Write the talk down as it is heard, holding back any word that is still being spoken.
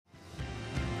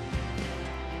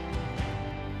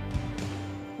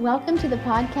Welcome to the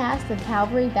podcast of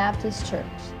Calvary Baptist Church.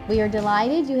 We are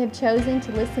delighted you have chosen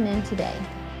to listen in today.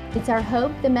 It's our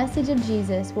hope the message of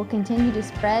Jesus will continue to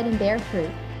spread and bear fruit,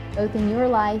 both in your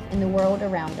life and the world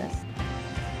around us.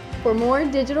 For more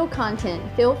digital content,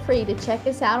 feel free to check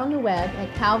us out on the web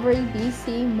at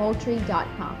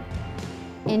calvarybcmoultrie.com.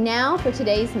 And now for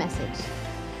today's message.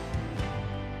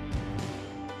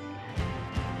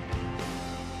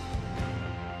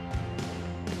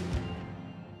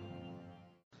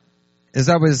 As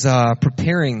I was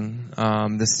preparing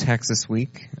this text this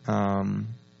week,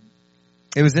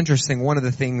 it was interesting. One of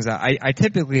the things I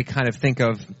typically kind of think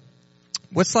of,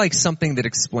 what's like something that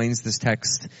explains this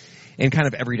text in kind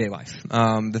of everyday life,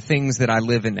 the things that I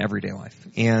live in everyday life.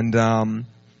 And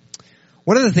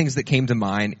one of the things that came to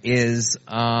mind is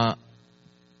our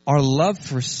love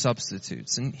for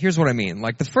substitutes. And here's what I mean.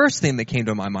 Like the first thing that came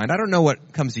to my mind, I don't know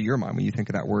what comes to your mind when you think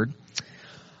of that word.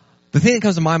 The thing that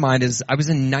comes to my mind is I was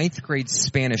in ninth grade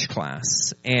Spanish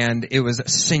class, and it was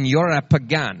Senora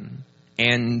Pagan,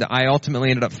 and I ultimately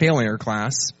ended up failing her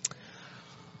class.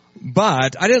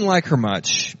 But I didn't like her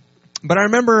much. But I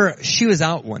remember she was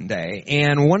out one day,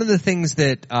 and one of the things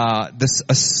that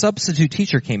a substitute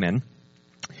teacher came in,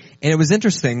 and it was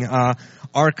interesting.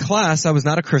 Our class, I was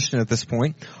not a Christian at this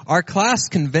point, our class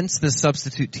convinced this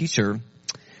substitute teacher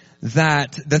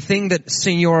that the thing that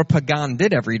Senora Pagan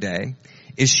did every day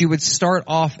is she would start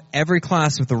off every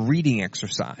class with a reading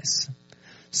exercise.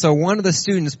 So one of the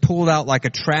students pulled out like a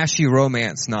trashy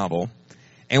romance novel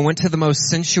and went to the most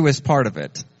sensuous part of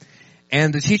it.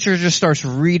 And the teacher just starts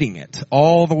reading it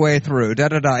all the way through,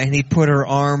 da-da-da, and he put her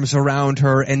arms around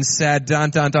her and said,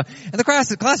 dun-dun-dun. And the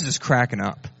class is just cracking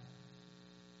up.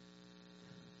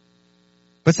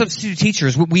 But substitute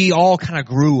teachers, we all kind of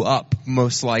grew up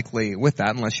most likely with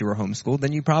that. Unless you were homeschooled,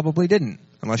 then you probably didn't.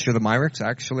 Unless you're the Myricks.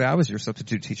 Actually, I was your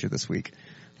substitute teacher this week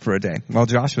for a day while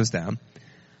Josh was down.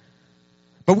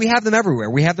 But we have them everywhere.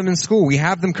 We have them in school. We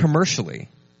have them commercially.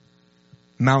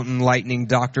 Mountain Lightning,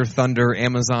 Dr. Thunder,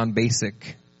 Amazon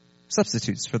Basic.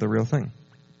 Substitutes for the real thing.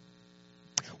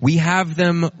 We have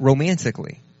them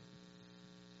romantically.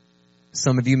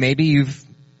 Some of you, maybe you've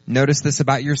noticed this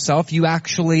about yourself. You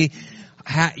actually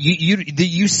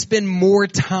you spend more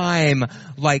time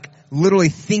like literally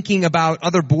thinking about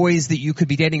other boys that you could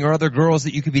be dating or other girls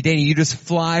that you could be dating. You just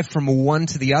fly from one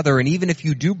to the other. And even if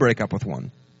you do break up with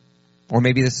one, or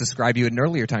maybe this described you at an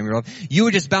earlier time in your life, you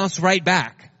would just bounce right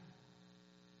back.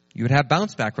 You would have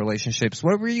bounce back relationships.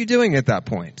 What were you doing at that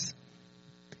point?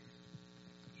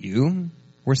 You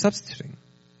were substituting.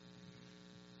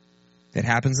 It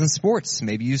happens in sports.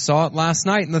 Maybe you saw it last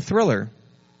night in the Thriller.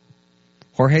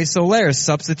 Jorge Soler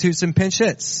substitutes and pinch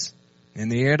hits. In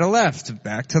the air to left,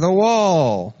 back to the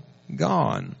wall,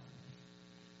 gone.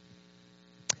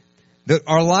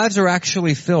 Our lives are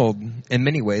actually filled in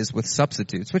many ways with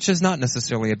substitutes, which is not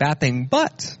necessarily a bad thing.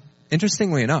 But,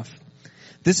 interestingly enough,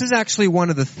 this is actually one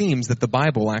of the themes that the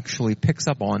Bible actually picks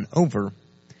up on over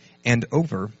and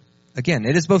over again.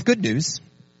 It is both good news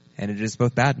and it is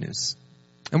both bad news.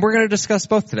 And we're going to discuss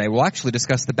both today. We'll actually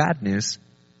discuss the bad news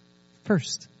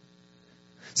first.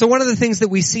 So one of the things that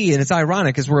we see, and it's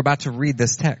ironic as we're about to read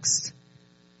this text,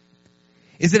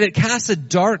 is that it casts a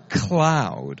dark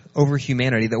cloud over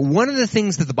humanity. That one of the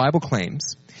things that the Bible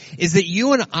claims is that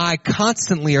you and I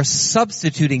constantly are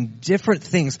substituting different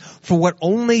things for what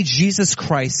only Jesus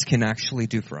Christ can actually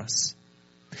do for us.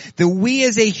 That we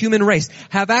as a human race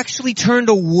have actually turned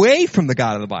away from the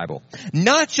God of the Bible,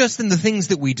 not just in the things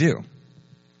that we do,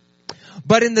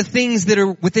 but in the things that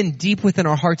are deep within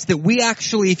our hearts, that we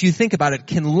actually, if you think about it,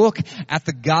 can look at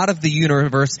the God of the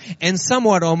universe and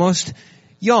somewhat almost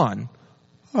yawn.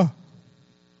 Oh.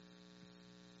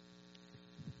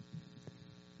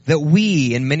 That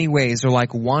we, in many ways, are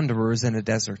like wanderers in a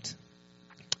desert,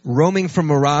 roaming from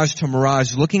mirage to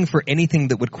mirage, looking for anything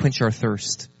that would quench our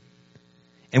thirst.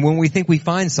 And when we think we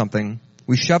find something,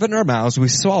 we shove it in our mouths, we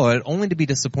swallow it, only to be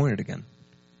disappointed again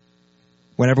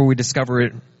whenever we discover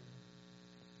it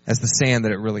as the sand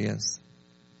that it really is.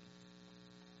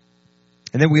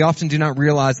 And then we often do not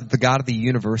realize that the God of the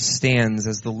universe stands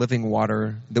as the living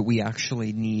water that we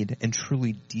actually need and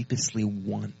truly deepestly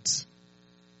want.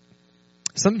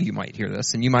 Some of you might hear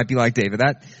this and you might be like, David,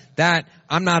 I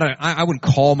wouldn't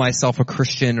call myself a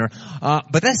Christian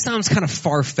but that sounds kind of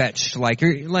far-fetched.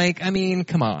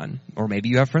 Come on. Or maybe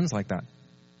you have friends like that.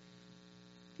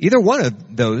 Either one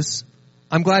of those,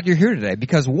 I'm glad you're here today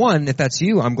because one, if that's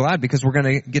you, I'm glad because we're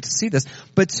going to get to see this.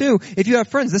 But two, if you have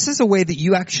friends, this is a way that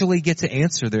you actually get to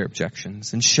answer their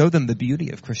objections and show them the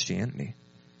beauty of Christianity.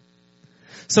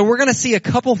 So we're going to see a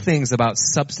couple things about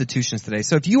substitutions today.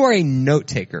 So if you are a note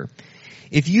taker,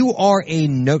 if you are a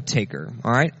note taker,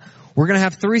 all right, we're going to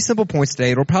have 3 simple points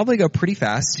today. It'll probably go pretty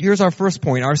fast. Here's our first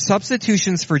point. Our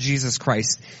substitutions for Jesus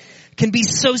Christ can be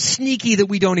so sneaky that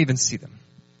we don't even see them.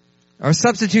 Our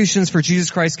substitutions for Jesus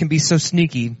Christ can be so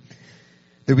sneaky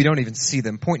that we don't even see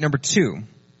them. Point number 2.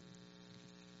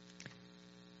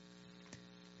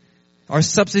 Our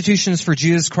substitutions for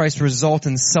Jesus Christ result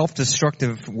in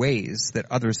self-destructive ways that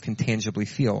others can tangibly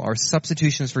feel. Our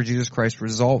substitutions for Jesus Christ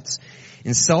results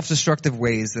in self-destructive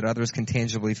ways that others can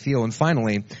tangibly feel. And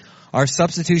finally, our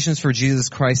substitutions for Jesus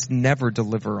Christ never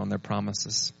deliver on their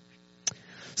promises.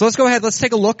 So let's go ahead. Let's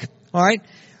take a look. All right.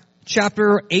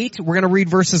 Chapter 8, we're going to read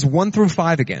verses 1 through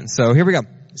 5 again. So here we go.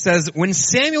 It says, when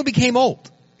Samuel became old,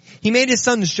 he made his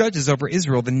sons judges over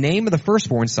Israel. The name of the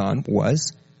firstborn son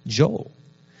was Joel.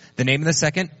 The name of the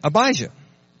second, Abijah.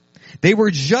 They were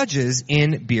judges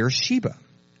in Beersheba.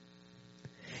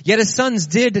 Yet his sons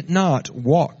did not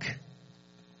walk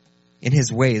in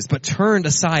his ways, but turned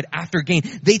aside after gain.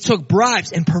 They took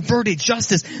bribes and perverted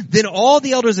justice. Then all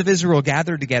the elders of Israel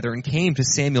gathered together and came to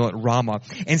Samuel at Ramah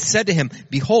and said to him,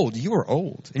 behold, you are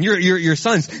old, and your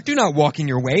sons do not walk in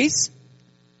your ways.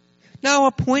 Now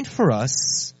appoint for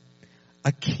us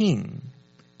a king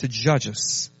to judge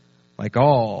us like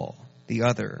all the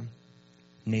other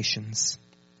nations.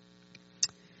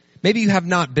 Maybe you have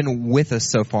not been with us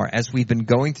so far as we've been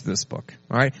going through this book.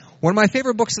 All right. One of my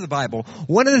favorite books of the Bible,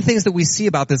 one of the things that we see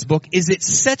about this book is it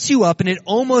sets you up and it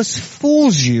almost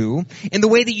fools you in the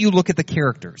way that you look at the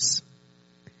characters.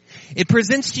 It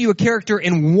presents to you a character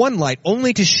in one light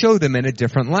only to show them in a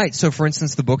different light. So for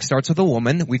instance, the book starts with a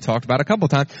woman that we've talked about a couple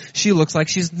of times. She looks like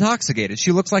she's intoxicated.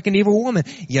 She looks like an evil woman,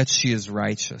 yet she is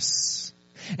righteous.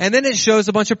 And then it shows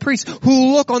a bunch of priests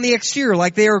who look on the exterior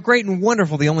like they are great and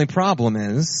wonderful. The only problem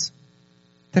is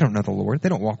they don't know the Lord. They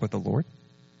don't walk with the Lord.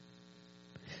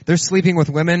 They're sleeping with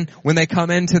women when they come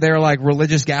into their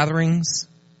religious gatherings.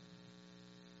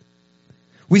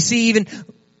 We see even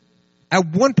at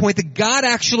one point that God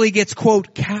actually gets,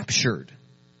 quote, captured.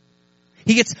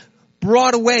 He gets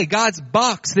brought away. God's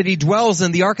box that he dwells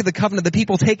in, the Ark of the Covenant, the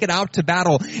people take it out to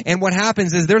battle. And what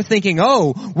happens is they're thinking,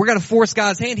 oh, we're going to force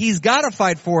God's hand. He's got to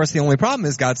fight for us. The only problem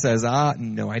is God says,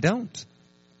 no, I don't.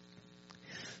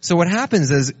 So what happens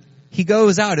is he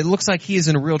goes out. It looks like he is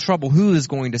in real trouble. Who is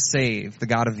going to save the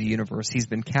God of the universe? He's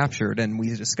been captured, and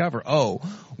we discover, oh,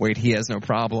 wait, he has no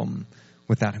problem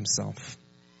with that himself.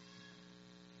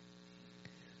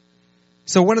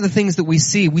 So one of the things that we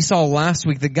saw last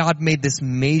week that God made this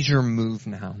major move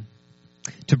now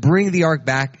to bring the ark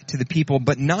back to the people,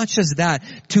 but not just that,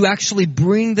 to actually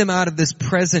bring them out of this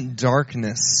present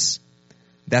darkness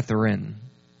that they're in.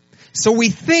 So we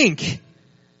think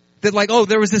that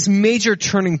there was this major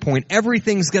turning point.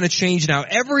 Everything's going to change now.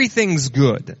 Everything's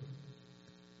good.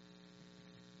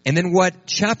 And then what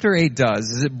chapter 8 does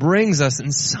is it brings us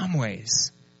in some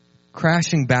ways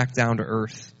crashing back down to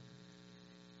earth.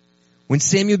 When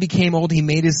Samuel became old, he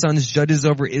made his sons judges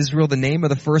over Israel. The name of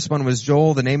the first one was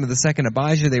Joel. The name of the second,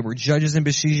 Abijah. They were judges in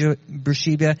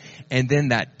Beersheba. And then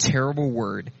that terrible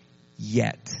word,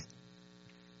 yet.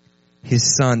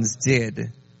 His sons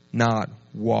did not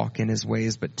walk in his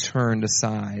ways, but turned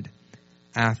aside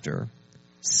after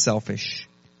selfish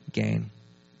gain.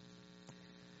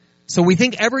 So we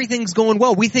think everything's going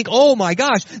well. We think, oh my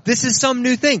gosh, this is some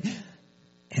new thing.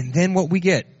 And then what we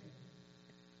get,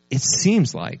 it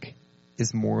seems like,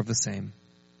 is more of the same.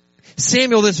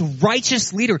 Samuel, this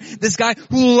righteous leader, this guy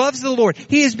who loves the Lord,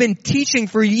 he has been teaching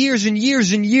for years and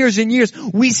years and years and years.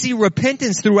 We see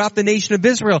repentance throughout the nation of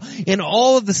Israel. And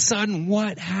all of a sudden,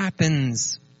 what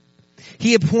happens?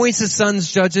 He appoints his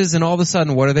sons judges, and all of a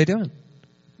sudden, what are they doing?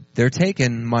 They're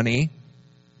taking money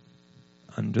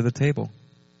under the table.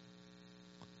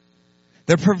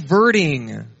 They're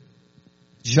perverting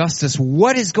justice.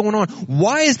 What is going on?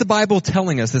 Why is the Bible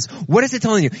telling us this? What is it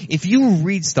telling you? If you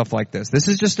read stuff like this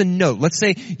is just a note. Let's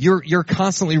say you're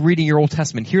constantly reading your Old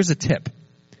Testament. Here's a tip.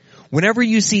 Whenever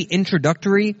you see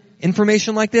introductory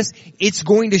information like this, it's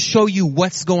going to show you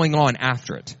what's going on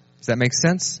after it. Does that make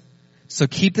sense? So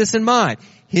keep this in mind.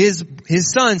 His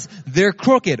sons, they're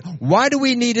crooked. Why do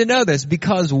we need to know this?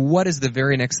 Because what is the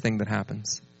very next thing that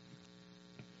happens?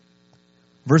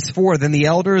 Verse 4, then the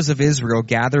elders of Israel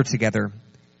gathered together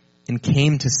and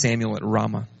came to Samuel at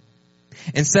Ramah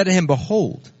and said to him,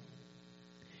 behold,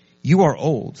 you are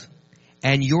old,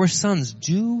 and your sons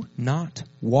do not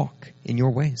walk in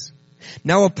your ways.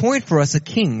 Now appoint for us a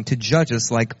king to judge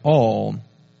us like all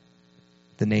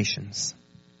the nations.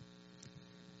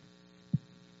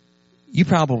 You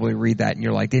probably read that and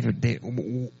you're like, David,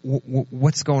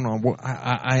 what's going on?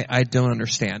 I don't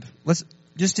understand. Let's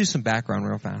just do some background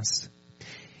real fast.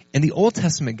 in the Old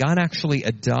Testament, God actually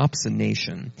adopts a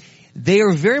nation. They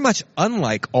are very much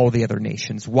unlike all the other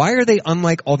nations. Why are they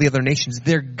unlike all the other nations?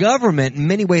 Their government, in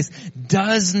many ways,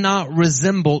 does not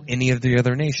resemble any of the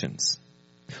other nations.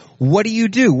 What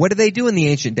do? What did they do in the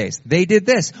ancient days? They did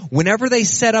this. Whenever they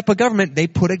set up a government, they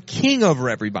put a king over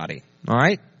everybody. All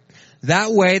right?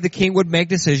 That way, the king would make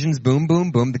decisions. Boom,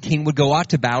 boom, boom. The king would go out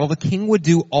to battle. The king would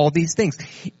do all these things.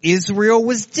 Israel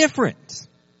was different.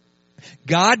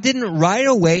 God didn't right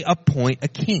away appoint a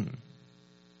king.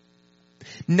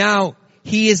 Now,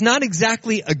 he is not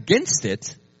exactly against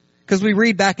it, because we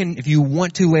read back in, if you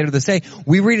want to later this day,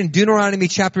 we read in Deuteronomy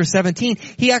chapter 17,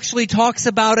 he actually talks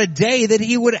about a day that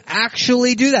he would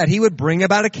actually do that. He would bring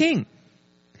about a king.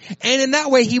 And in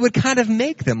that way, he would kind of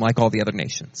make them like all the other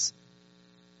nations.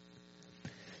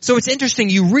 So it's interesting,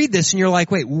 you read this and you're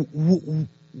like, wait,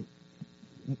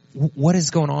 what is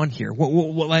going on here?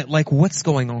 What's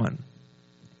going on?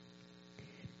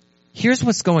 Here's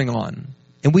what's going on.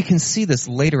 And we can see this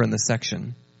later in the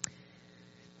section.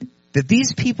 That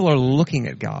these people are looking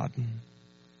at God.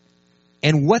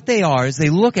 And what they are is they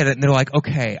look at it and they're like,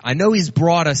 okay, I know he's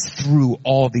brought us through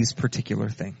all these particular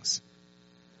things.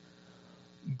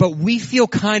 But we feel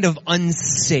kind of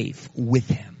unsafe with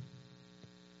him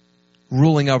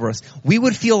ruling over us. We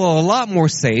would feel a lot more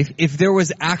safe if there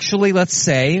was actually, let's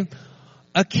say,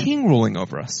 a king ruling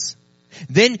over us.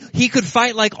 Then he could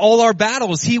fight like all our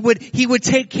battles. He would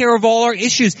take care of all our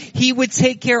issues. He would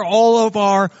take care of all of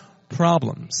our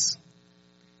problems.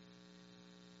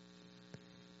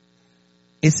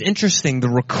 It's interesting, the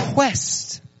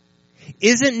request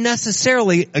isn't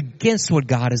necessarily against what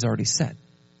God has already said.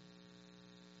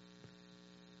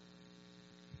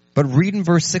 But read in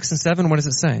verse 6 and 7, what does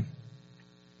it say?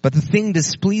 But the thing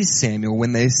displeased Samuel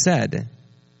when they said,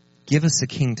 give us a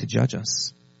king to judge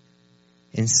us.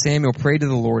 And Samuel prayed to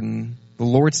the Lord, and the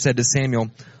Lord said to Samuel,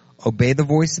 obey the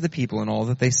voice of the people in all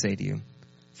that they say to you,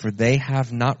 for they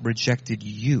have not rejected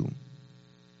you,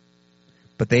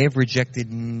 but they have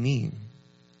rejected me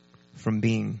from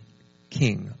being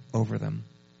king over them.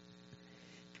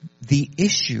 The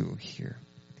issue here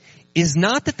is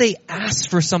not that they asked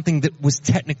for something that was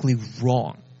technically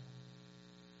wrong.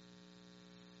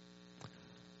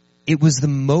 It was the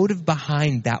motive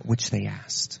behind that which they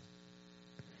asked.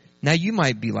 Now you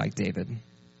might be like David.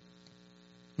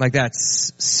 Like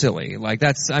that's silly.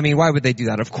 Why would they do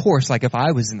that? Of course, like if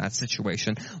I was in that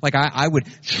situation, like I would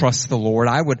trust the Lord.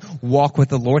 I would walk with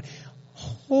the Lord.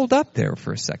 Hold up there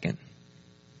for a second.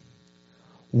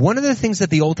 One of the things that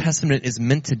the Old Testament is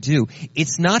meant to do,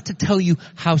 it's not to tell you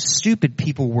how stupid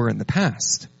people were in the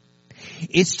past.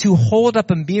 It's to hold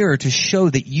up a mirror to show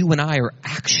that you and I are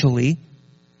actually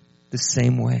the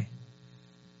same way.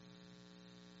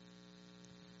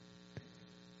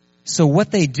 So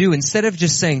what they do, instead of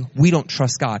just saying, we don't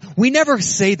trust God, we never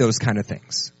say those kind of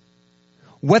things.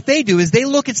 What they do is they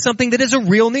look at something that is a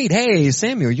real need. Hey,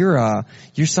 Samuel, your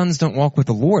sons don't walk with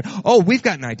the Lord. Oh, we've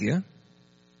got an idea.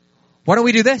 Why don't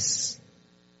we do this?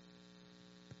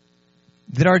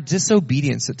 That our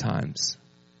disobedience at times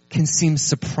can seem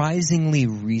surprisingly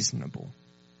reasonable.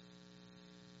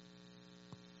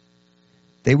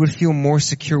 They would feel more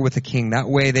secure with the king. That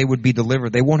way they would be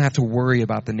delivered. They won't have to worry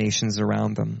about the nations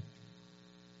around them.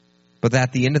 But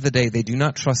at the end of the day, they do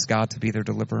not trust God to be their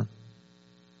deliverer.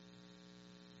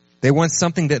 They want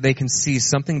something that they can see,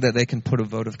 something that they can put a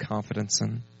vote of confidence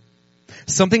in.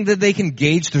 Something that they can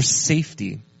gauge their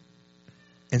safety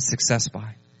and success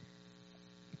by.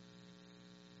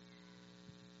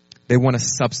 They want a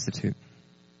substitute.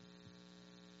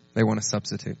 They want a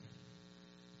substitute.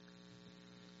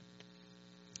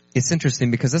 It's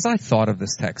interesting because as I thought of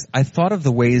this text, I thought of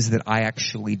the ways that I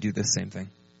actually do the same thing.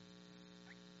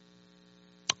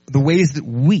 The ways that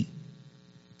we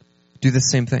do the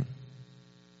same thing.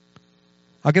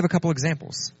 I'll give a couple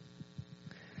examples.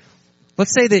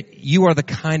 Let's say that you are the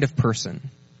kind of person,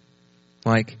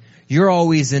 like, you're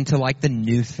always into like the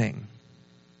new thing.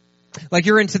 Like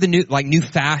you're into the new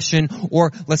fashion,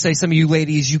 or let's say some of you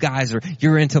ladies,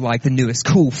 you're into like the newest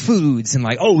cool foods and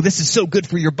like, oh, this is so good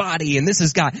for your body and this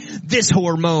has got this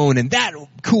hormone and that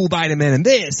cool vitamin and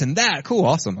this and that. Cool,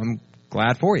 awesome. I'm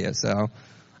glad for you. So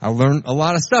I learned a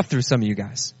lot of stuff through some of you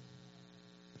guys.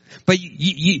 But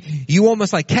you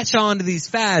almost like catch on to these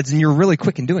fads and you're really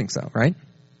quick in doing so, right?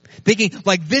 Thinking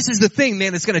like, this is the thing,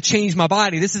 man, that's going to change my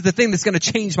body. This is the thing that's going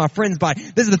to change my friend's body.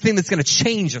 This is the thing that's going to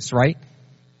change us, right?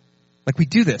 Like we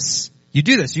do this. You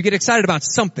do this. You get excited about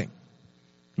something.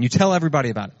 And you tell everybody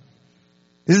about it.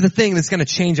 This is the thing that's going to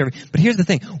change everything. But here's the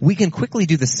thing. We can quickly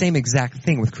do the same exact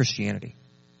thing with Christianity.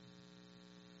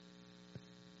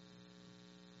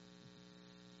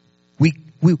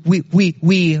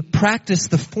 we practice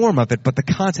the form of it, but the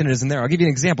content isn't there. I'll give you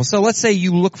an example. So let's say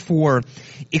you look for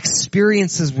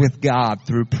experiences with God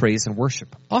through praise and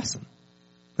worship. Awesome.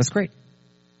 That's great.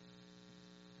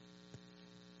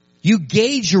 You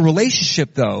gauge your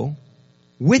relationship, though,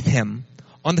 with Him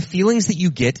on the feelings that you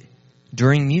get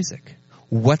during music.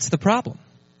 What's the problem?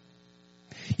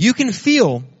 You can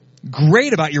feel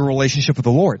great about your relationship with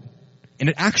the Lord, and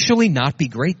it actually not be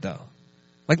great, though.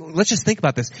 Like, let's just think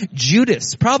about this.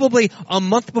 Judas, probably a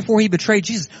month before he betrayed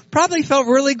Jesus, probably felt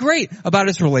really great about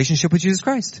his relationship with Jesus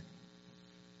Christ.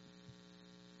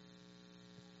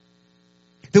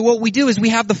 That what we do is we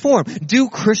have the form. Do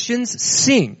Christians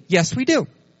sing? Yes, we do.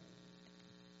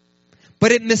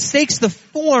 But it mistakes the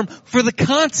form for the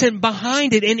content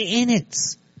behind it and in it.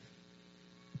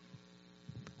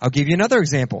 I'll give you another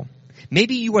example.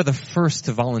 Maybe you are the first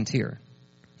to volunteer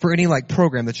for any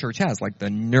program the church has, like the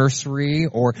nursery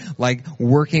or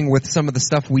working with some of the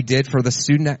stuff we did for the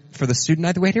student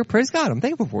night that we had here. Praise God. I'm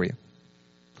thankful for you.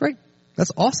 Great. That's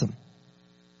awesome.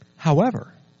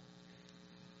 However,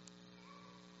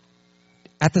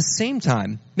 at the same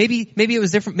time, maybe it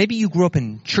was different. Maybe you grew up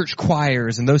in church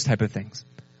choirs and those type of things.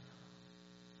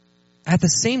 At the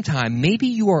same time, maybe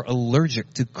you are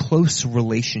allergic to close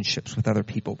relationships with other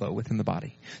people, though, within the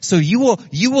body. So you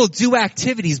will do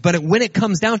activities, but when it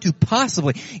comes down to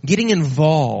possibly getting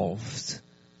involved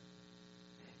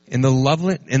in the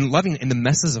loving in the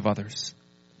messes of others,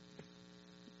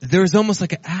 there's almost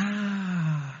like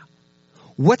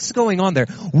what's going on there?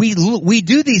 We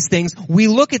do these things. We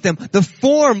look at them. The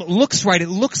form looks right. It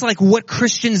looks like what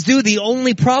Christians do. The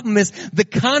only problem is the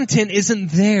content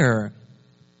isn't there.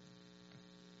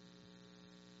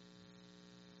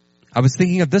 I was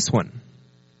thinking of this one.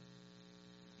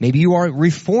 Maybe you are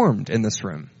reformed in this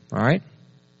room. All right.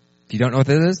 If you don't know what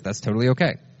that is, that's totally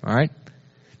okay. All right.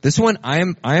 This one, I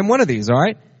am one of these. All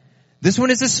right. This one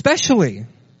is especially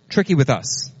tricky with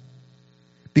us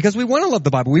because we want to love the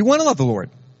Bible. We want to love the Lord.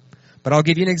 But I'll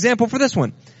give you an example for this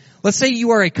one. Let's say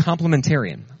you are a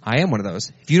complementarian. I am one of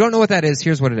those. If you don't know what that is,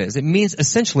 here's what it is. It means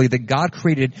essentially that God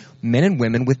created men and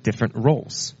women with different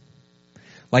roles.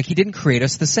 Like He didn't create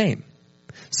us the same.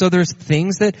 So there's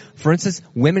things that, for instance,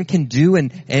 women can do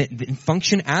and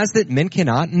function as that men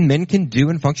cannot, and men can do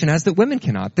and function as that women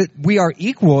cannot. That we are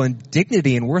equal in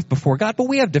dignity and worth before God, but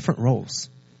we have different roles.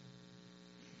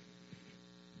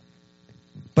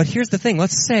 But here's the thing.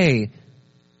 Let's say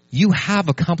you have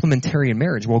a complementarian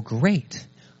marriage. Well, great.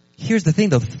 Here's the thing,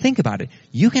 though. Think about it.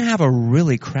 You can have a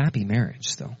really crappy marriage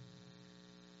still.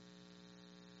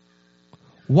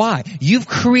 Why? You've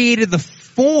created the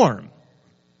form.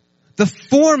 The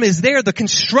form is there. The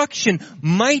construction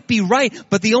might be right,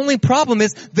 but the only problem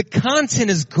is the content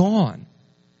is gone.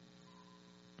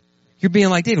 You're being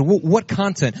like, David, what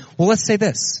content? Well, let's say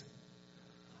this.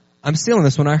 I'm stealing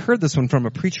this one. I heard this one from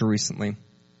a preacher recently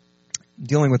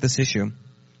dealing with this issue.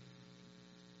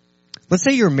 Let's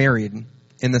say you're married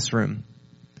in this room.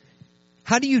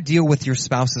 How do you deal with your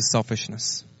spouse's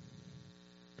selfishness?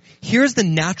 Here's the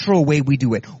natural way we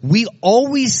do it. We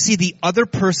always see the other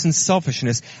person's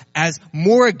selfishness as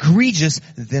more egregious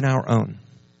than our own.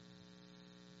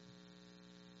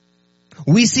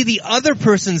 We see the other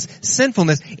person's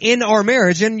sinfulness in our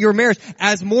marriage, in your marriage,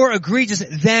 as more egregious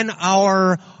than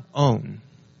our own.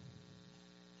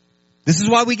 This is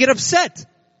why we get upset.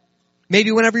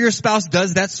 Maybe whenever your spouse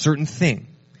does that certain thing.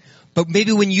 But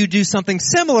maybe when you do something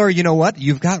similar, you know what?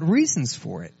 You've got reasons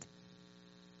for it.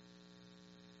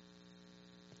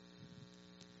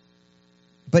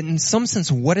 But in some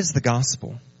sense, what is the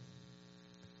gospel?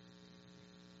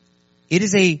 It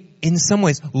is in some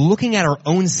ways, looking at our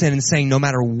own sin and saying, no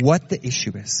matter what the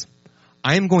issue is,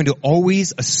 I am going to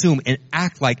always assume and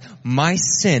act like my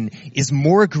sin is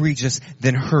more egregious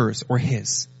than hers or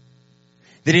his.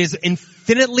 That it is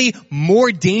infinitely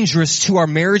more dangerous to our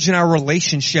marriage and our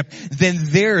relationship than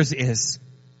theirs is.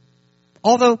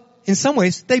 Although, in some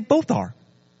ways, they both are.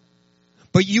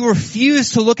 But you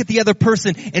refuse to look at the other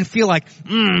person and feel like,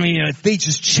 if they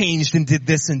just changed and did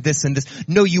this and this and this.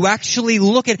 No, you actually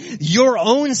look at your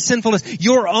own sinfulness,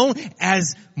 your own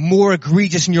as more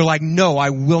egregious, and you're like, no, I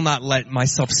will not let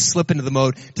myself slip into the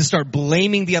mode to start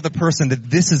blaming the other person that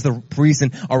this is the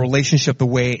reason our relationship the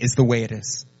way it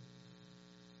is.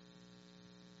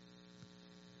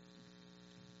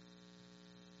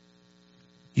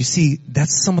 You see,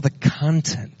 that's some of the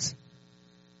content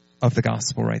of the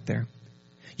gospel right there.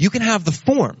 You can have the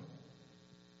form,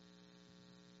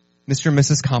 Mr. and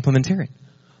Mrs. Complementarian.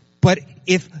 But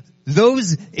if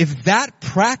those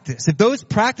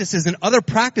practices and other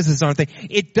practices aren't there,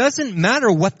 it doesn't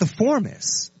matter what the form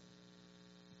is.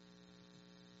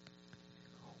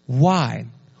 Why?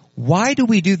 Why do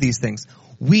we do these things?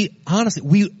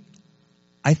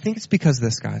 I think it's because of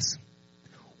this, guys.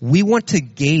 We want to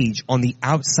gauge on the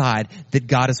outside that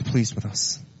God is pleased with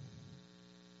us.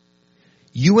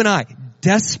 You and I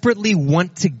desperately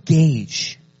want to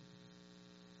gauge.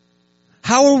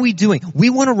 How are we doing? We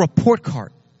want a report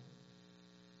card.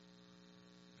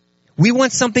 We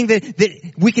want something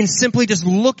that we can simply just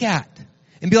look at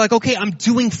and be like, okay, I'm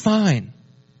doing fine.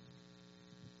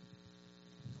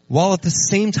 While at the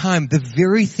same time, the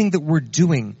very thing that we're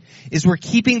doing is we're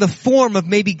keeping the form of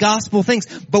maybe gospel things,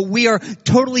 but we are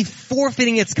totally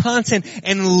forfeiting its content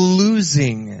and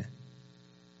losing.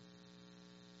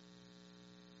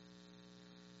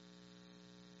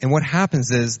 And what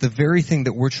happens is the very thing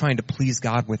that we're trying to please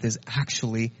God with is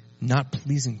actually not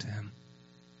pleasing to Him.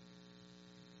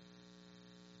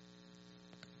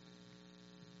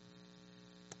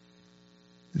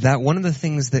 That one of the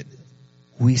things that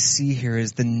we see here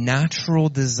is the natural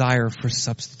desire for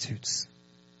substitutes.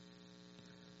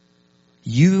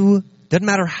 Doesn't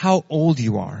matter how old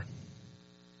you are.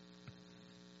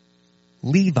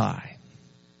 Levi,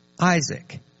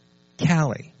 Isaac,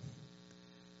 Callie,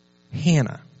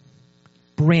 Hannah,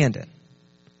 Brandon,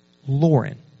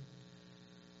 Lauren,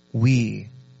 we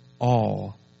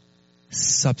all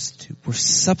substitute. We're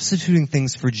substituting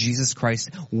things for Jesus Christ,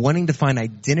 wanting to find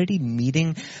identity,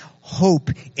 meaning, hope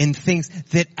in things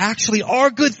that actually are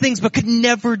good things but could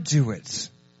never do it.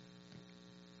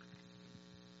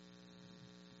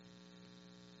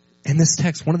 And this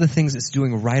text, one of the things it's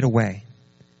doing right away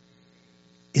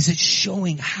is it's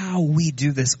showing how we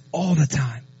do this all the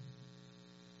time.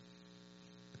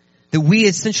 That we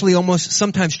essentially almost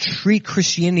sometimes treat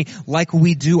Christianity like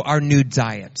we do our new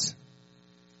diet.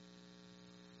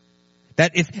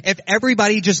 That if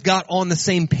everybody just got on the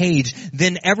same page,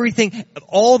 then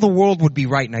all the world would be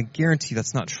right. And I guarantee you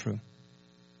that's not true.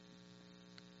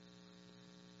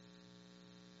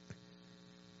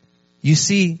 You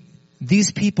see,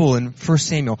 these people in 1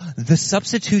 Samuel, the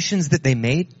substitutions that they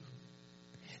made,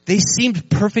 they seemed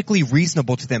perfectly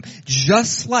reasonable to them.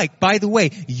 Just like, by the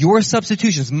way, your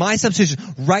substitutions, my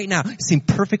substitutions right now seem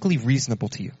perfectly reasonable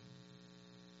to you.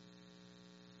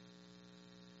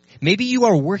 Maybe you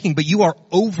are working, but you are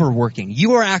overworking.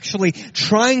 You are actually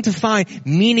trying to find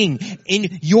meaning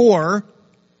in your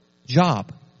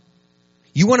job.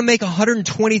 You want to make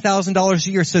 $120,000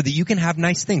 a year so that you can have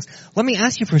nice things. Let me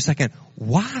ask you for a second,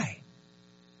 why?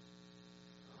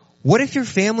 What if your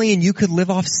family and you could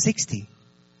live off 60?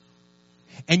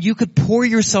 And you could pour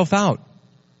yourself out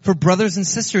for brothers and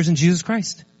sisters in Jesus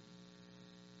Christ?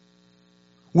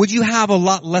 Would you have a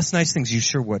lot less nice things? You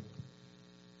sure would.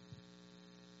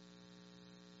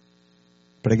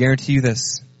 But I guarantee you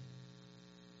this.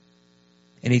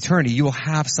 In eternity, you will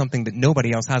have something that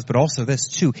nobody else has, but also this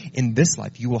too. In this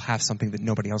life, you will have something that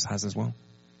nobody else has as well.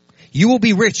 You will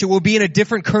be rich. It will be in a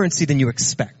different currency than you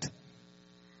expect.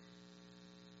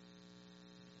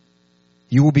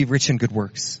 You will be rich in good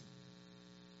works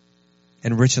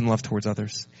and rich in love towards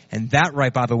others. And that,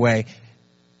 right, by the way,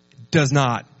 does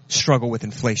not struggle with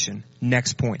inflation.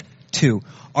 Next point. 2,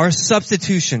 our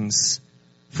substitutions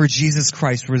for Jesus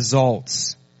Christ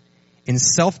results in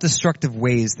self-destructive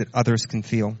ways that others can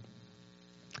feel.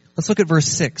 Let's look at verse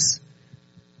 6.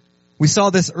 We saw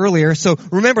this earlier. So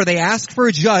remember, they asked for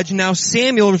a judge. Now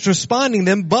Samuel is responding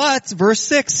to them. But, verse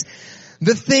 6,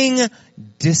 the thing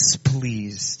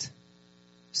displeased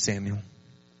Samuel.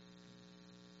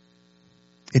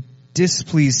 It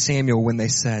displeased Samuel when they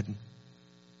said,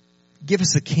 give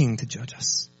us a king to judge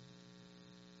us.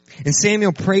 And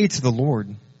Samuel prayed to the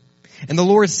Lord. And the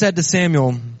Lord said to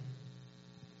Samuel,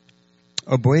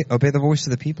 obey the voice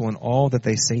of the people in all that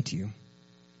they say to you.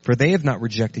 For they have not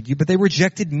rejected you, but they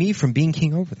rejected me from being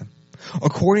king over them.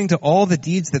 According to all the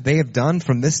deeds that they have done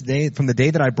from the day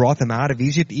that I brought them out of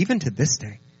Egypt, even to this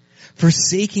day.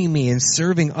 Forsaking me and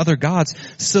serving other gods,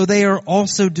 so they are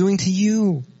also doing to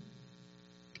you.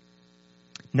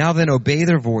 Now then, obey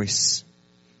their voice.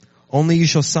 Only you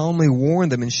shall solemnly warn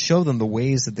them and show them the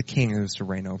ways of the king who is to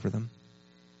reign over them.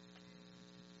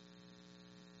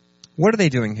 What are they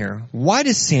doing here?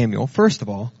 First of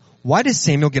all, why does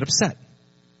Samuel get upset?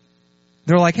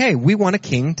 They're like, hey, we want a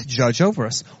king to judge over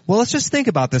us. Well, let's just think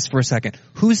about this for a second.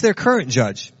 Who's their current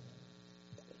judge?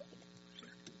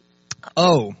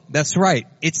 Oh, that's right.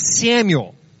 It's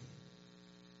Samuel.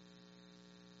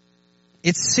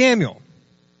 It's Samuel.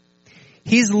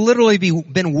 He's literally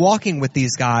been walking with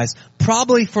these guys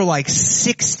probably for like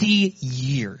 60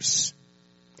 years.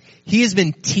 He has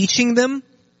been teaching them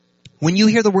When you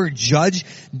hear the word judge,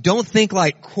 don't think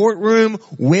like courtroom,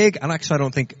 wig. I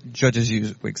don't think judges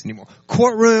use wigs anymore.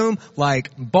 Courtroom, like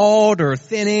bald or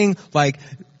thinning, like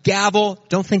gavel.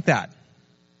 Don't think that.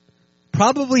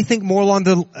 Probably think more along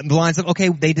the lines of, okay,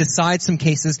 they decide some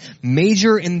cases.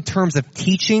 Major in terms of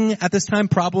teaching at this time,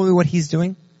 probably what he's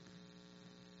doing.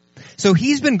 So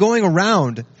he's been going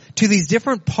around to these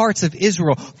different parts of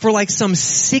Israel for like some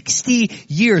 60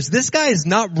 years. This guy is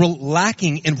not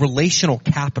lacking in relational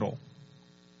capital.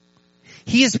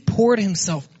 He has poured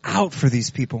himself out for these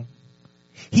people.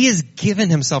 He has given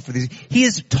himself for these. He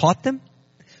has taught them.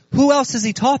 Who else has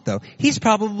he taught though? He's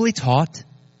probably taught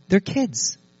their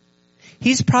kids.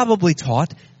 He's probably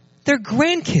taught their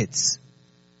grandkids.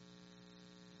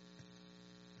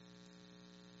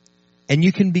 And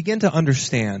you can begin to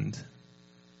understand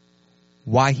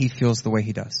why he feels the way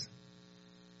he does.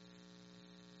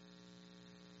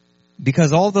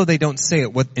 Because although they don't say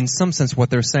it, in some sense what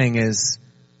they're saying is,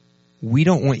 we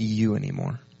don't want you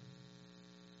anymore.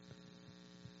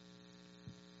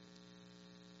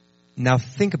 Now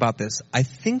think about this. I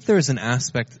think there's an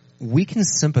aspect we can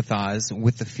sympathize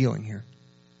with the feeling here.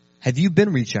 Have you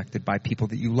been rejected by people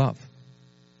that you love?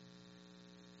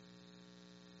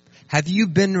 Have you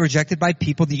been rejected by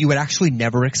people that you would actually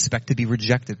never expect to be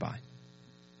rejected by?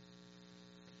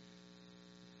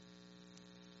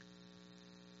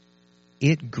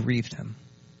 It grieved him.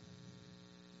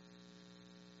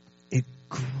 It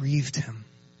grieved him.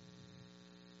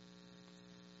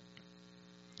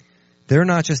 They're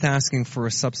not just asking for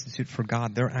a substitute for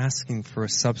God. They're asking for a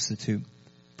substitute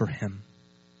for him.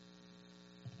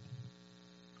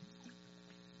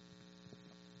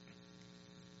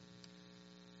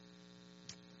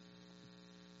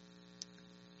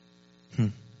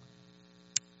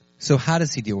 So how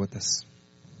does he deal with this?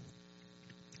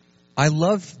 I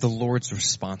love the Lord's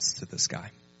response to this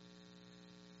guy.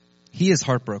 He is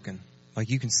heartbroken. Like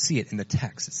you can see it in the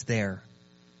text. It's there.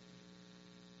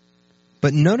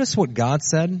 But notice what God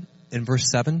said in verse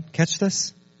 7. Catch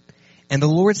this. And the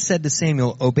Lord said to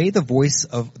Samuel, obey the voice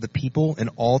of the people in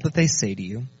all that they say to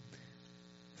you,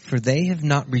 for they have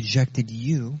not rejected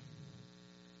you,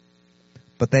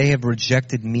 but they have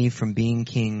rejected me from being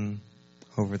king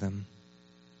over them,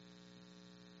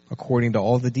 according to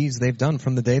all the deeds they've done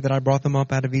from the day that I brought them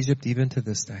up out of Egypt even to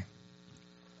this day.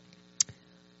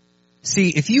 See,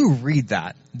 if you read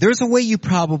that, there's a way you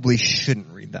probably shouldn't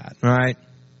read that, right?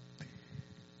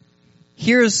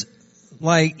 Here's,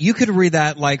 like, you could read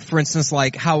that, like, for instance,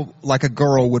 like how, like a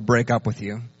girl would break up with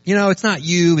you. You know, it's not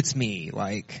you, it's me,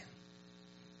 like.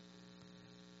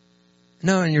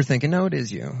 No, and you're thinking, no, it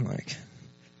is you, like.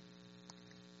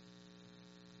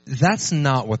 That's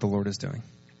not what the Lord is doing.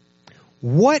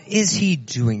 What is he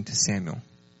doing to Samuel?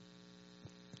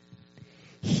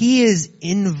 He is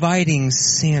inviting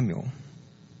Samuel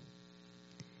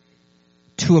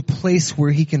to a place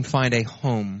where he can find a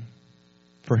home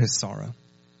for his sorrow.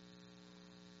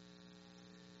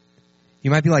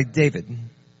 You might be like, David,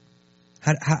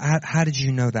 how did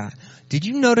you know that? Did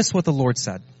you notice what the Lord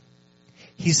said?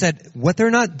 He said, what they're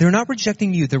not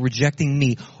rejecting you, they're rejecting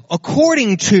me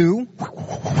according to,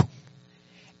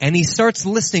 and he starts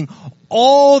listing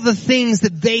all the things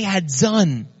that they had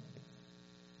done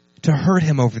to hurt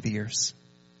him over the years.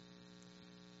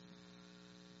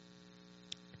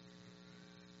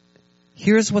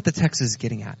 Here's what the text is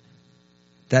getting at.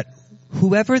 That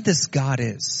whoever this God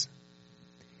is,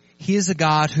 he is a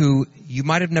God who, you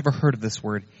might have never heard of this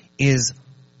word, is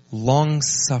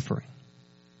long-suffering.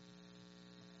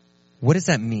 What does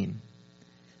that mean?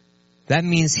 That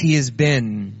means he has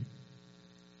been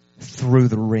through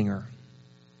the ringer.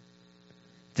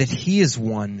 That he is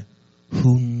one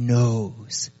who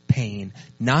knows pain,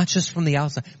 not just from the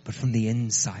outside, but from the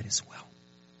inside as well.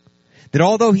 That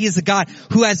although he is a God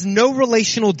who has no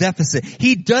relational deficit,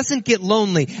 he doesn't get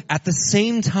lonely. At the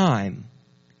same time,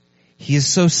 he is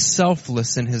so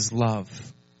selfless in his love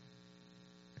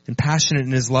and passionate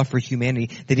in his love for humanity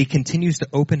that he continues to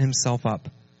open himself up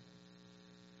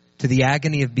to the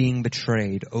agony of being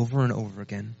betrayed over and over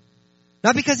again.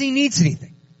 Not because he needs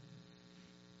anything,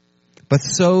 but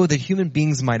so that human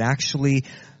beings might actually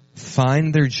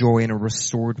find their joy in a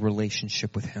restored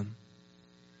relationship with him.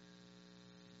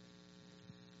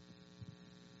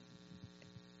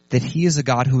 That he is a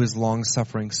God who is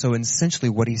long-suffering. So essentially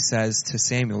what he says to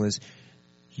Samuel is,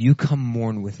 you come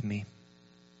mourn with me.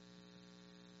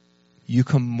 You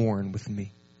come mourn with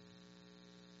me.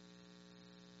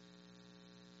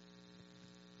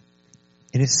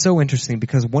 And it's so interesting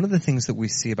because one of the things that we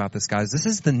see about this guy is this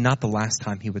is not the last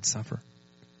time he would suffer.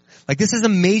 Like this is a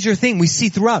major thing we see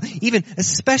throughout, even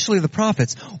especially the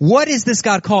prophets. What is this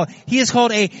God called? He is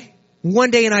called a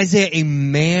one day in Isaiah, a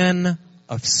man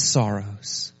of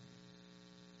sorrows.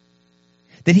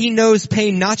 That he knows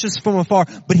pain not just from afar,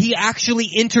 but he actually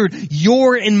entered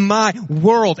your and my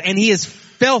world and he has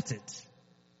felt it.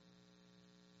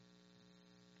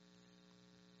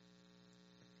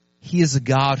 He is a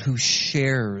God who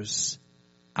shares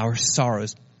our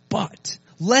sorrows. But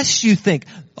lest you think,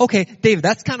 okay, David,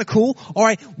 that's kind of cool. All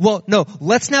right, well, no,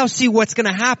 let's now see what's going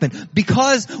to happen.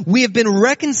 Because we have been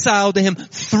reconciled to him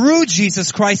through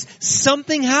Jesus Christ,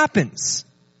 something happens.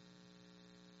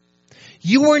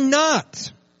 You are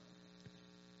not.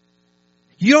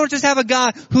 You don't just have a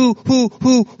God who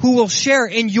will share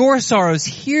in your sorrows.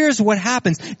 Here's what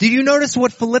happens. Did you notice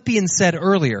what Philippians said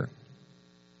earlier?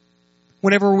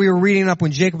 Whenever we were reading up,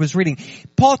 when Jacob was reading,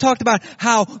 Paul talked about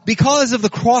how because of the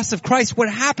cross of Christ,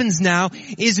 what happens now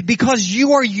is because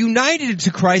you are united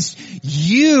to Christ,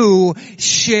 you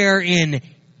share in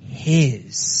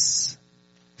his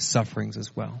sufferings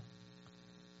as well.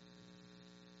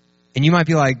 And you might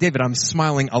be like, David, I'm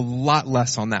smiling a lot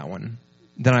less on that one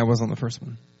than I was on the first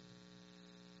one.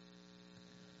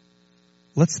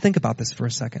 Let's think about this for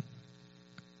a second.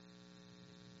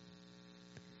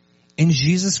 In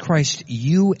Jesus Christ,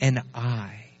 you and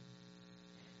I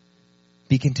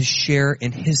begin to share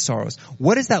in his sorrows.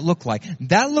 What does that look like?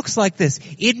 That looks like this.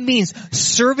 It means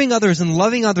serving others and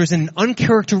loving others in an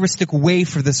uncharacteristic way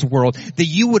for this world. That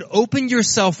you would open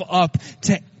yourself up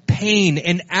to pain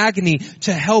and agony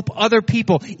to help other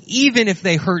people, even if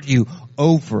they hurt you,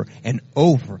 over and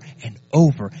over and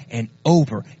over and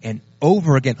over and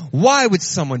over again. Why would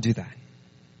someone do that?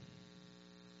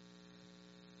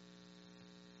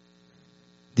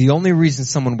 The only reason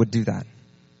someone would do that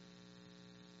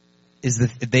is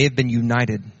that they have been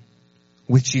united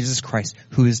with Jesus Christ,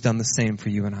 who has done the same for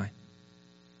you and I.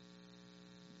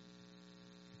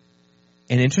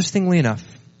 And interestingly enough,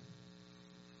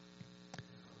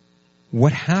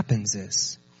 what happens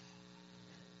is,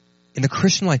 in the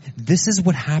Christian life, this is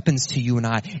what happens to you and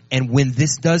I. And when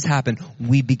this does happen,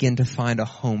 we begin to find a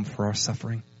home for our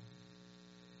suffering.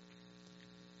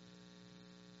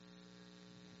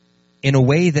 In a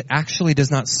way that actually does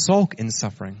not sulk in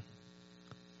suffering,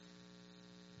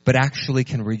 but actually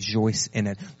can rejoice in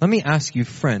it. Let me ask you,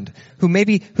 friend, who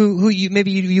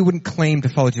you wouldn't claim to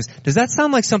follow Jesus. Does that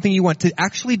sound like something you want, to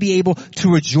actually be able to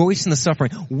rejoice in the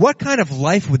suffering? What kind of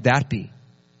life would that be?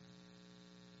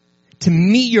 To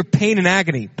meet your pain and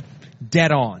agony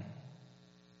dead on,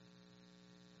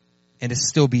 and to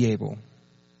still be able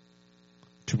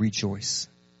to rejoice.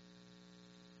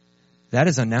 That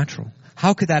is unnatural.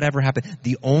 How could that ever happen?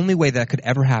 The only way that could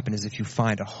ever happen is if you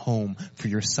find a home for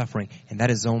your suffering, and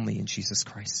that is only in Jesus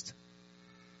Christ.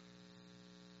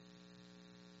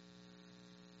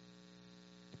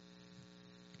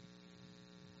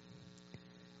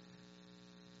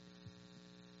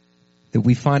 That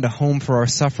we find a home for our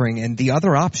suffering, and the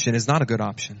other option is not a good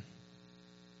option.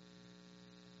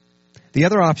 The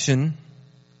other option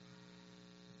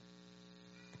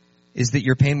is that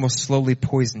your pain will slowly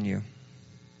poison you.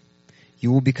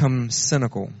 You will become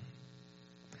cynical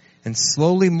and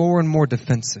slowly more and more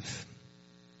defensive.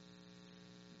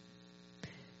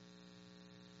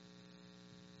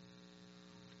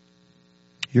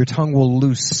 Your tongue will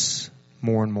loose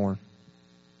more and more.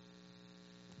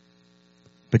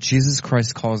 But Jesus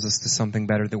Christ calls us to something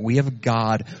better, that we have a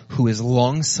God who is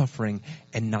long-suffering,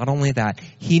 and not only that,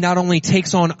 he not only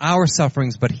takes on our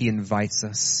sufferings, but he invites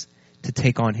us to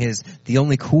take on his. The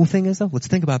only cool thing is, though, let's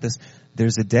think about this.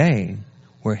 There's a day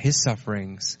where his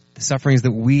sufferings, the sufferings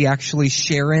that we actually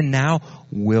share in now,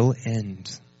 will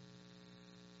end.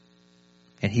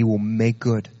 And he will make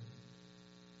good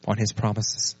on his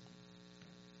promises.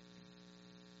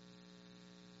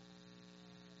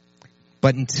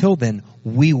 But until then,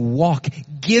 we walk,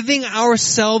 giving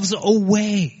ourselves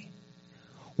away.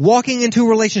 Walking into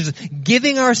relationships,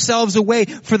 giving ourselves away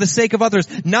for the sake of others,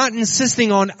 not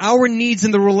insisting on our needs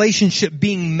in the relationship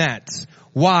being met.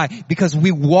 Why? Because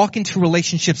we walk into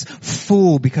relationships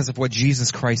full because of what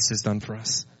Jesus Christ has done for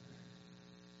us.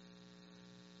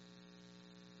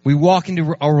 We walk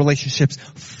into our relationships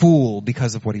full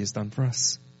because of what he has done for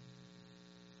us.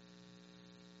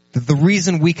 The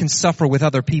reason we can suffer with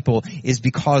other people is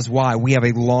because why? We have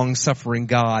a long-suffering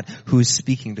God who is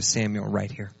speaking to Samuel right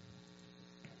here.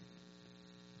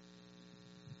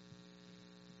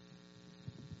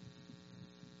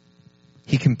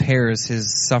 He compares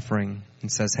his suffering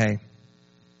and says, hey,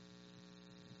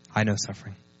 I know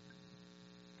suffering.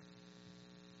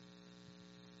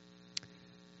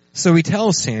 So he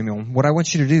tells Samuel, what I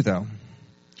want you to do though,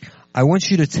 I want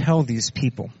you to tell these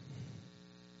people,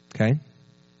 okay?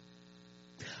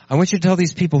 I want you to tell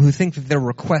these people who think that their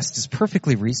request is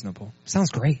perfectly reasonable. Sounds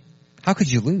great. How could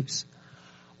you lose?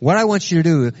 What I want you to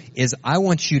do is I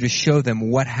want you to show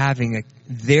them what having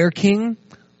their king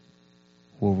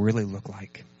will really look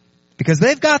like. Because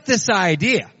they've got this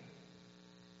idea.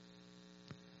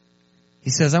 He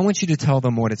says, I want you to tell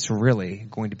them what it's really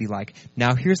going to be like.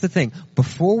 Now, here's the thing.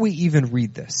 Before we even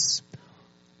read this,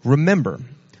 remember,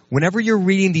 whenever you're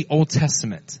reading the Old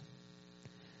Testament,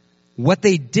 what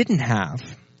they didn't have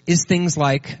is things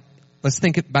like, let's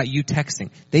think about you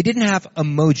texting. They didn't have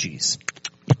emojis.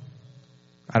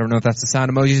 I don't know if that's the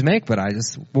sound emojis make, but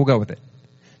we'll go with it.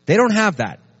 They don't have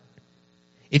that.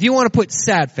 If you want to put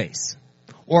sad face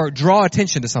or draw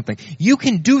attention to something, you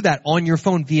can do that on your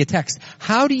phone via text.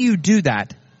 How do you do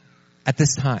that at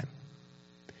this time?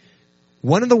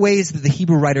 One of the ways that the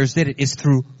Hebrew writers did it is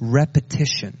through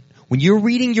repetition. When you're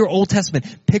reading your Old Testament,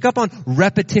 pick up on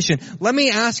repetition. Let me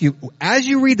ask you, as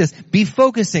you read this, be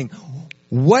focusing.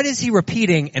 What is he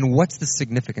repeating and what's the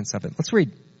significance of it? Let's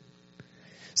read.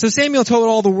 So Samuel told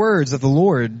all the words of the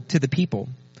Lord to the people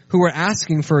who were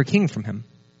asking for a king from him.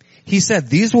 He said,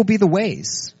 these will be the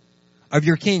ways of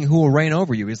your king who will reign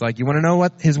over you. He's like, you want to know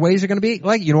what his ways are going to be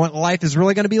like? You know what life is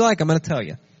really going to be like? I'm going to tell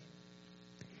you.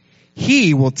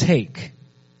 He will take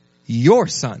your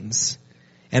sons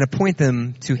and appoint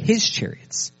them to his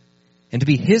chariots and to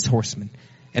be his horsemen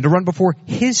and to run before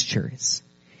his chariots.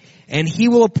 And he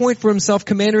will appoint for himself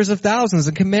commanders of thousands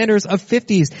and commanders of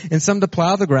 50s and some to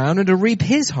plow the ground and to reap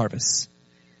his harvests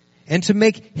and to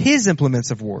make his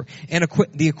implements of war and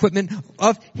the equipment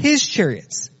of his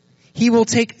chariots. He will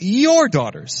take your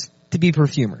daughters to be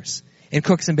perfumers and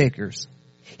cooks and bakers.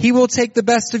 He will take the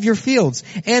best of your fields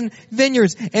and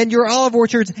vineyards and your olive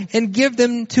orchards and give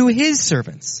them to his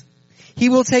servants. He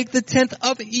will take the tenth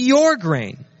of your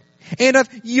grain and of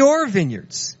your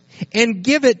vineyards and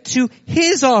give it to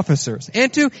his officers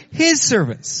and to his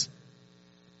servants.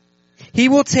 He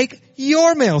will take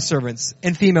your male servants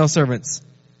and female servants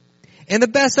and the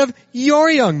best of your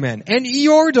young men and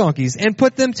your donkeys and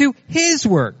put them to his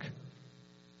work.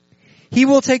 He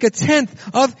will take a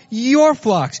tenth of your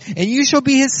flocks, and you shall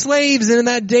be his slaves, and in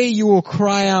that day you will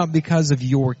cry out because of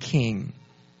your king,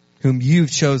 whom you've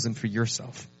chosen for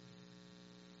yourself.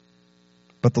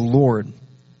 But the Lord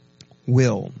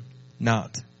will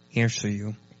not answer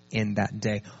you in that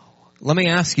day. Let me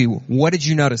ask you, what did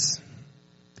you notice?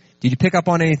 Did you pick up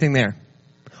on anything there?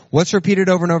 What's repeated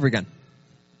over and over again?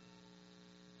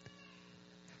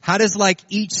 How does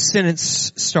each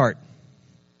sentence start?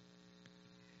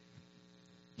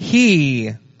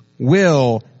 He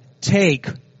will take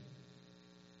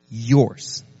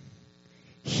yours.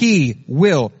 He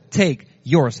will take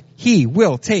yours. He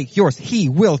will take yours. He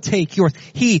will take yours.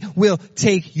 He will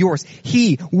take yours.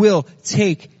 He will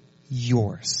take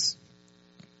yours.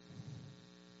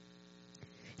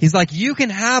 He's like, you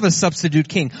can have a substitute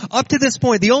king. Up to this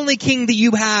point, the only king that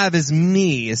you have is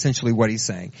me, essentially what he's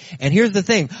saying. And here's the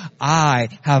thing. I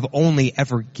have only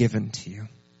ever given to you.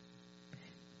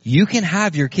 You can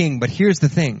have your king, but here's the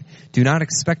thing. Do not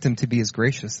expect him to be as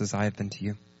gracious as I have been to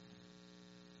you.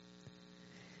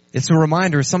 It's a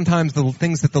reminder, sometimes the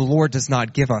things that the Lord does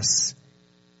not give us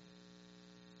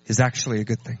is actually a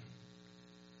good thing.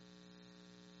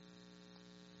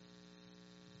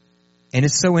 And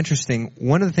it's so interesting.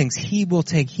 One of the things he will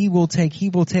take.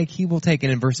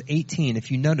 And in verse 18,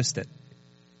 if you noticed it,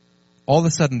 all of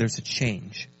a sudden there's a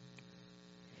change.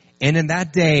 And in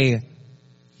that day,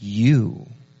 you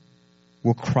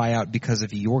will cry out because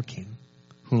of your king,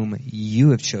 whom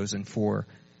you have chosen for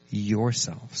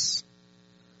yourselves.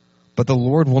 But the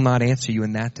Lord will not answer you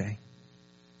in that day.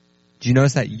 Do you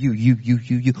notice that? You.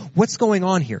 What's going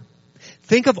on here?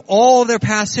 Think of all their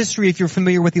past history if you're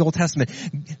familiar with the Old Testament.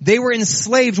 They were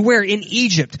enslaved where? In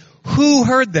Egypt. Who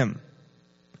heard them?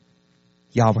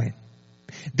 Yahweh.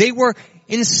 They were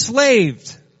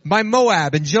enslaved by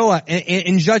Moab and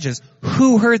Judges.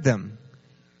 Who heard them?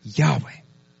 Yahweh.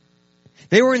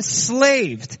 They were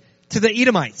enslaved to the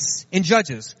Edomites in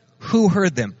Judges. Who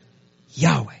heard them?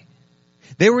 Yahweh.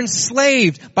 They were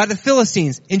enslaved by the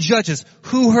Philistines in Judges.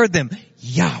 Who heard them?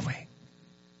 Yahweh.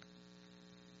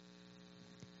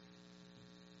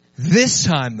 This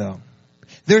time, though,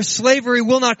 their slavery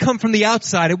will not come from the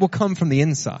outside. It will come from the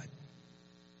inside.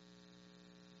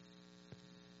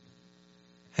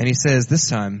 And he says, this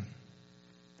time,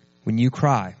 when you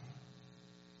cry,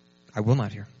 I will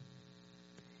not hear.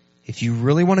 If you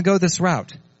really want to go this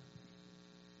route,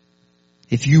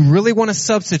 if you really want to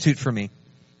substitute for me,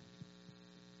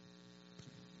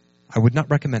 I would not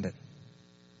recommend it.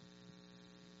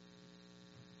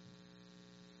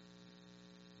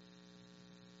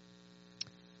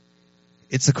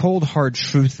 It's a cold, hard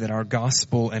truth that our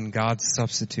gospel and God's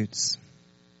substitutes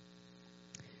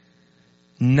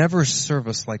never serve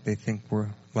us like we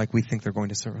think they're going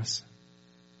to serve us.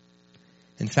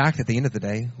 In fact, at the end of the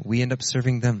day, we end up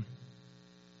serving them.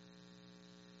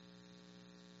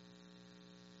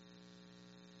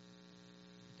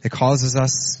 It causes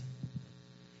us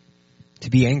to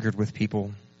be angered with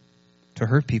people, to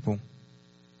hurt people,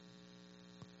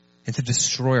 and to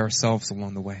destroy ourselves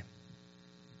along the way.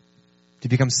 To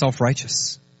become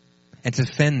self-righteous and to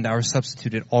defend our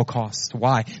substitute at all costs.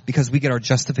 Why? Because we get our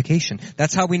justification.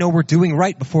 That's how we know we're doing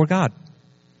right before God.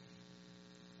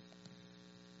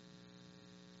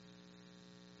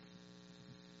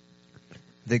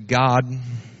 That God,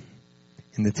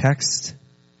 in the text,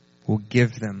 will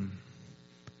give them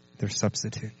their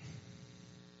substitute.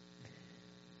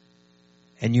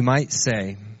 And you might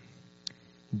say,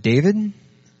 David,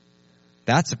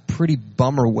 that's a pretty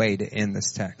bummer way to end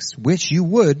this text, which you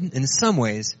would, in some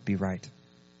ways, be right.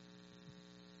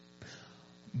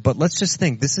 But let's just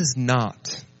think, this is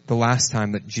not the last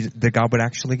time that God would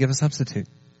actually give a substitute.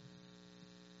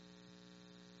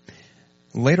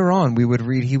 Later on, we would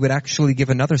read he would actually give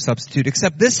another substitute,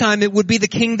 except this time it would be the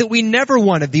king that we never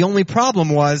wanted. The only problem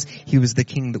was he was the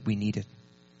king that we needed.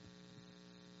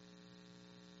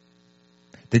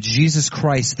 That Jesus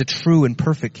Christ, the true and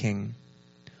perfect king,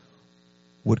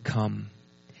 would come.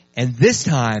 And this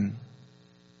time,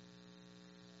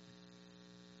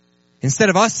 instead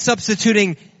of us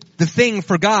substituting the thing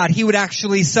for God, he would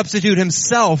actually substitute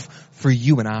himself for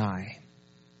you and I.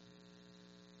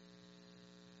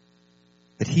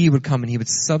 That he would come and he would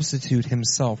substitute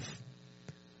himself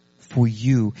for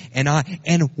you and I.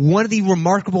 And one of the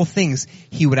remarkable things,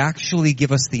 he would actually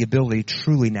give us the ability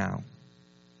truly now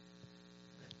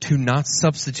to not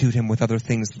substitute him with other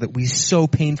things that we so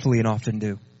painfully and often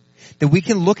do. That we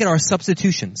can look at our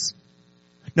substitutions,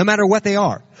 no matter what they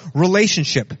are.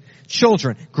 Relationship,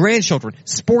 children, grandchildren,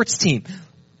 sports team,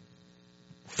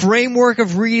 framework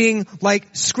of reading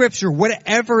like scripture,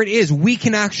 whatever it is, we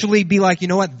can actually be like, you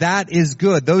know what, that is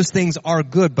good. Those things are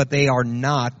good, but they are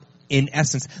not, in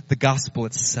essence, the gospel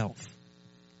itself.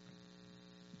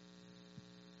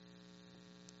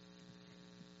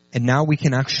 And now we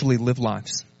can actually live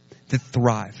lives that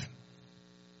thrive.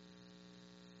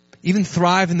 Even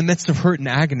thrive in the midst of hurt and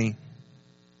agony.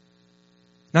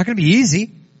 Not going to be easy.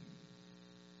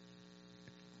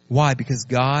 Why? Because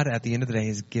God, at the end of the day,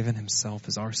 has given himself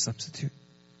as our substitute.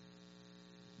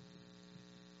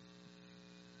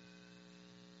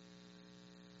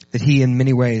 That he, in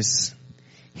many ways,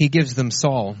 he gives them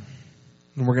Saul.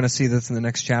 And we're going to see this in the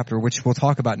next chapter, which we'll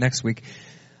talk about next week.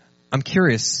 I'm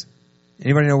curious.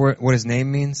 Anybody know what his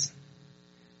name means?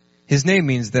 His name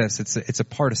means this. It's a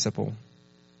participle,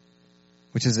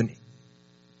 which is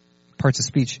parts of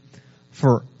speech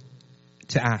for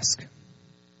to ask.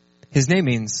 His name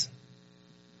means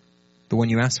the one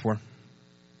you asked for.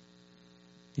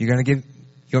 You want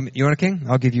a king?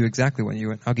 I'll give you exactly what you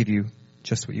want. I'll give you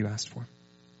just what you asked for.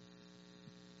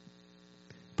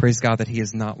 Praise God that he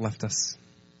has not left us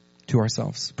to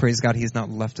ourselves. Praise God he has not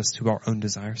left us to our own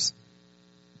desires,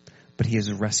 but he has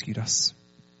rescued us.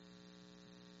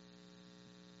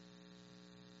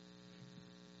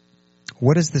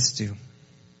 What does this do?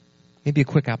 Maybe a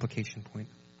quick application point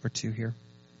or two here.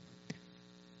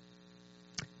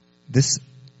 This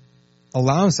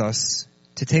allows us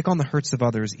to take on the hurts of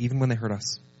others even when they hurt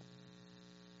us.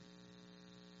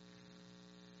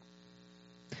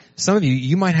 Some of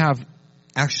you might have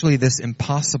actually this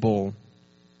impossible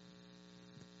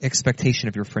expectation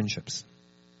of your friendships.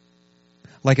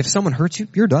 Like if someone hurts you,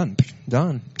 you're done.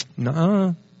 Done.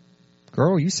 Nuh-uh.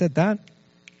 Girl, you said that.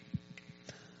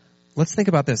 Let's think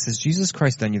about this. Has Jesus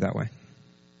Christ done you that way?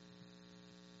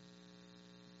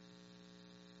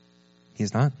 He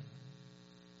is not.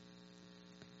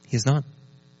 He is not.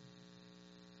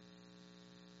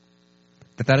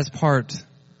 That is part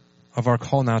of our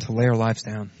call now to lay our lives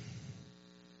down.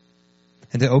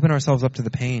 And to open ourselves up to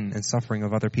the pain and suffering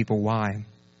of other people. Why?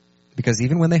 Because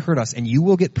even when they hurt us, and you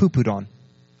will get poo-pooed on.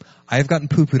 I have gotten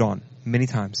poo-pooed on many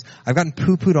times. I've gotten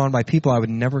poo-pooed on by people I would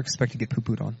never expect to get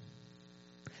poo-pooed on.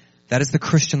 That is the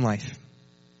Christian life.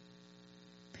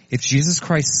 If Jesus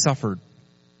Christ suffered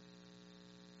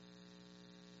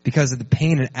because of the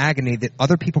pain and agony that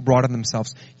other people brought on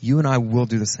themselves, you and I will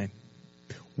do the same.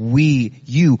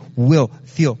 You will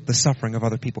feel the suffering of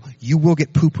other people. You will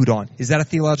get poo-pooed on. Is that a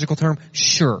theological term?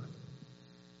 Sure.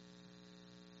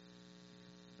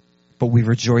 But we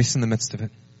rejoice in the midst of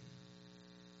it.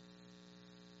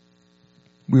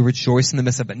 We rejoice in the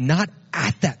midst of it. Not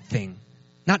at that thing.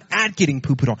 Not at getting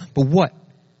poo-pooed on. But what?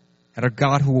 At our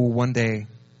God who will one day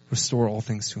restore all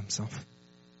things to himself.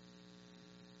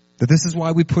 That this is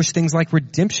why we push things like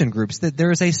redemption groups, that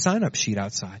there is a sign-up sheet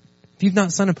outside. If you've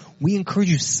not signed up, we encourage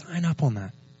you, sign up on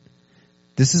that.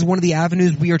 This is one of the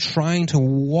avenues we are trying to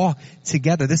walk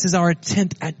together. This is our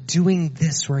attempt at doing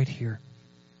this right here.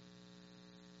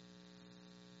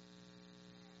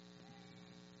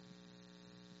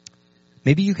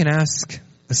 Maybe you can ask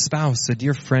a spouse, a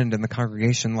dear friend in the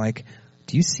congregation, like,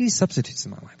 do you see substitutes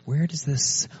in my life?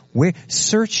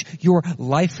 Search your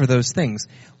life for those things.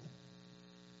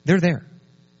 They're there.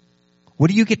 What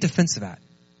do you get defensive at?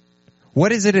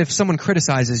 What is it if someone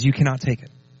criticizes, you cannot take it?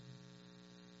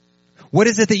 What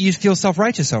is it that you feel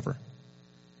self-righteous over?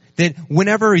 That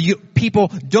whenever people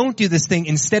don't do this thing,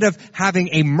 instead of having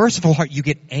a merciful heart, you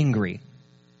get angry.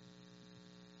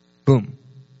 Boom.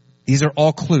 These are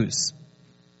all clues.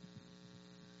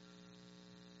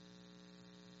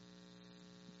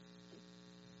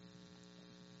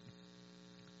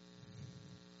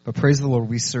 But praise the Lord,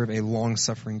 we serve a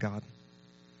long-suffering God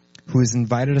who has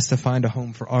invited us to find a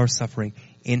home for our suffering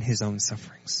in his own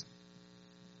sufferings.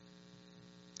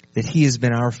 That he has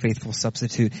been our faithful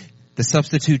substitute, the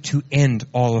substitute to end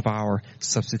all of our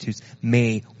substitutes.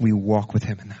 May we walk with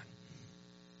him in that.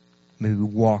 May we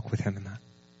walk with him in that.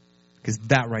 Because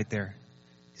that right there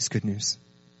is good news.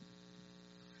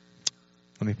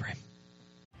 Let me pray.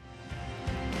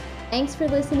 Thanks for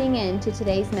listening in to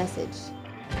today's message.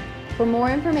 For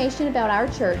more information about our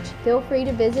church, feel free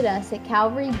to visit us at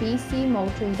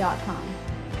calvarybcmoultrie.com.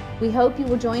 We hope you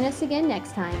will join us again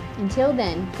next time. Until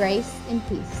then, grace and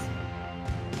peace.